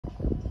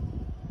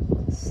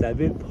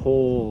7th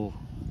hole.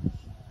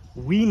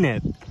 We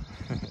nip.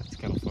 It's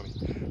kind of funny.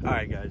 All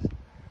right, guys.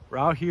 We're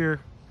out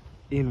here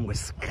in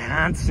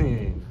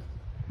Wisconsin.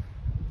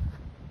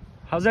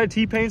 How's that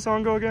T-Pain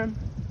song go again?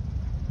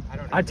 I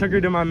don't know. I took her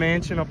to my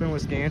mansion up in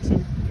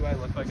Wisconsin. Do I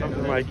look like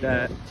something like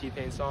that?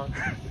 T-Pain song?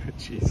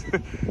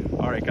 Jeez.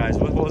 All right, guys.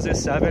 What was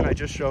this? 7? I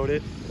just showed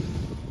it.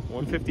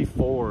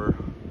 154.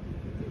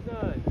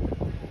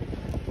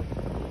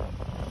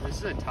 This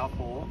is a tough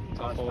hole,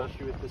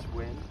 especially with this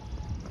wind.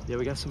 Yeah,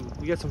 we got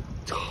some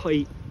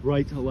tight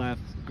right to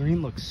left.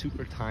 Green looks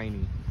super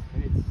tiny.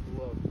 And it's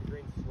sloped. The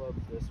green slopes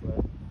this way.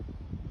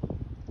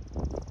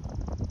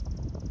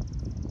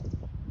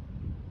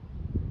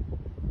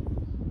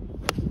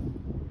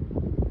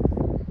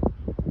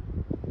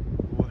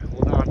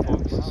 Hold on,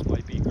 folks. This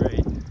might be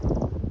great.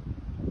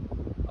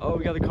 Oh,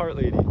 we got the cart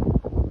lady.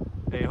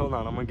 Hey, hold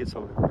on. I'm gonna get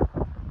some.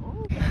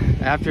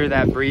 After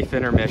that brief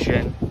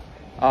intermission,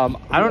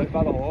 I don't.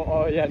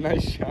 Oh yeah,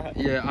 nice shot.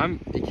 Yeah,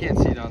 you can't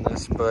see it on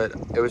this, but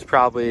it was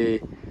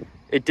probably.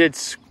 It did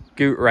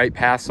scoot right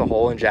past the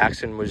hole, and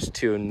Jackson was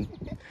too. And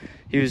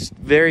he was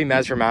very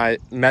mesmerized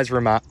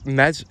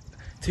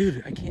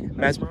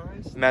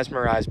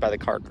by the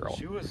cart girl.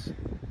 She was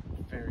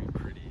very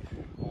pretty.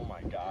 Oh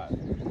my god.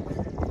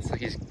 So I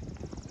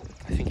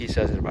think he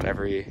says it about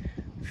every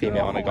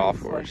female on a golf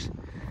course.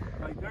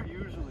 Like they're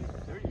usually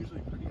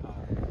pretty hot.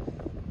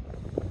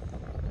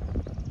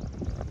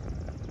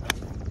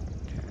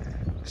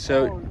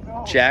 So Oh,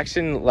 no.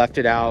 Jackson left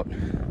it out.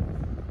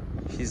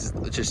 He's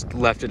just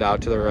left it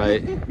out to the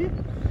right.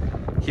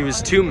 He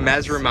was too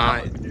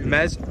mesmerized.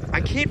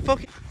 I can't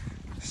fucking.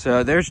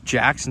 So there's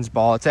Jackson's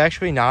ball. It's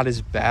actually not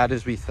as bad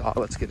as we thought.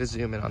 Let's get a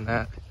zoom in on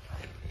that.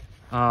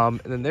 And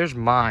then there's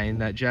mine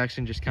that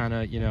Jackson just kind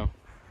of,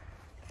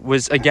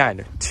 was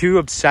again too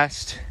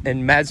obsessed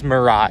and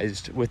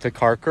mesmerized with the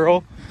cart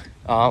girl,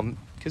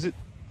 because it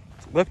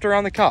flipped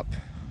around the cup.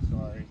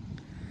 Sorry.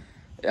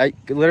 I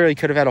literally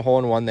could have had a hole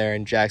in one there,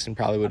 and Jackson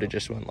probably would have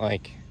just went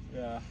like,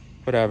 Yeah.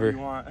 whatever. What do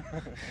you want?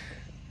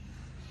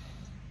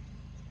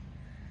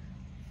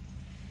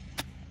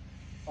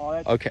 Oh,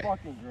 that's Okay.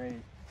 fucking great.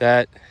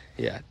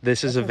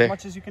 This is That's a very as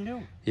much as you can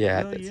do. yeah.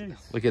 It really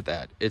is. Look at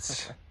that.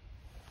 It's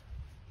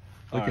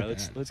look All right, at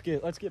that. let's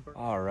get.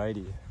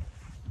 Alrighty.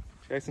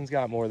 Jackson's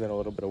got more than a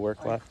little bit of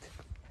work left.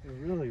 It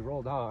really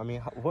rolled out. I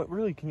mean, what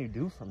really can you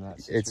do from that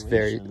situation? It's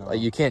very though?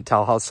 like, you can't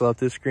tell how sloped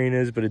this green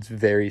is, but it's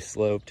very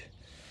sloped.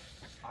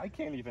 I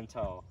can't even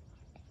tell.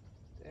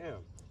 Damn.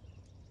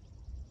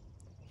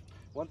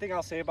 One thing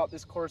I'll say about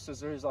this course is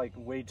there's like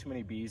way too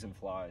many bees and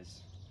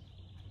flies.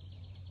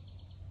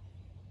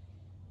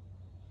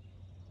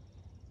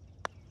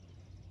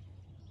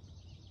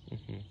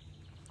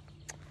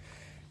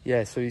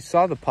 Yeah, so he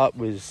saw the putt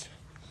was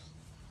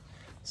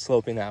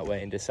sloping that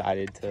way and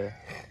decided to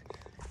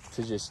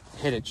just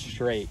hit it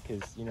straight,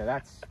 because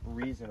that's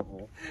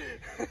reasonable.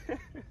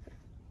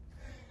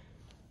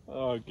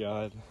 Oh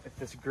god. If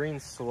this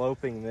green's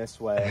sloping this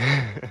way.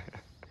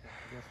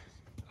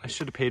 I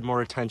should have paid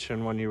more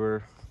attention when you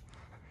were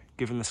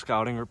giving the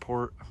scouting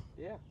report.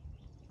 Yeah.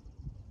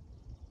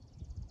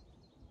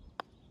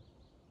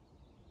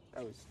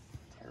 That was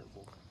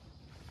terrible.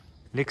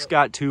 Nick's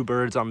got 2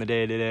 birds on the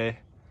day today.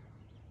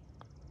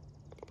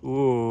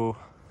 Ooh.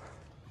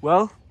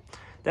 Well,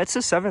 that's the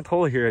 7th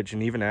hole here at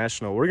Geneva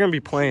National. We're going to be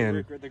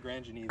playing The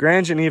Grand Geneva.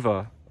 Grand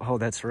Geneva. Oh,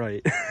 that's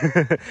right.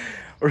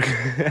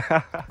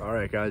 All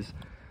right, guys.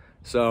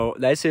 So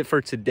that's it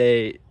for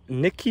today.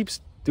 Nick keeps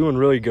doing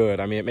really good.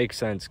 I mean, it makes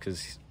sense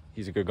because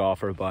he's a good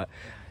golfer, but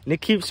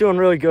Nick keeps doing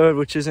really good,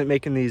 which isn't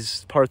making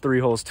these par 3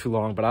 holes too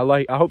long. But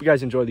I hope you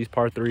guys enjoy these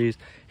par 3s.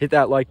 Hit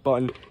that like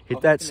button.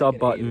 Hit that sub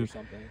button.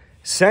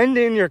 Send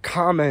in your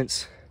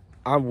comments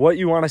on what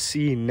you want to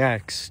see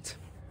next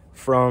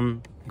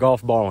from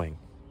Golfballing.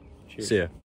 See ya.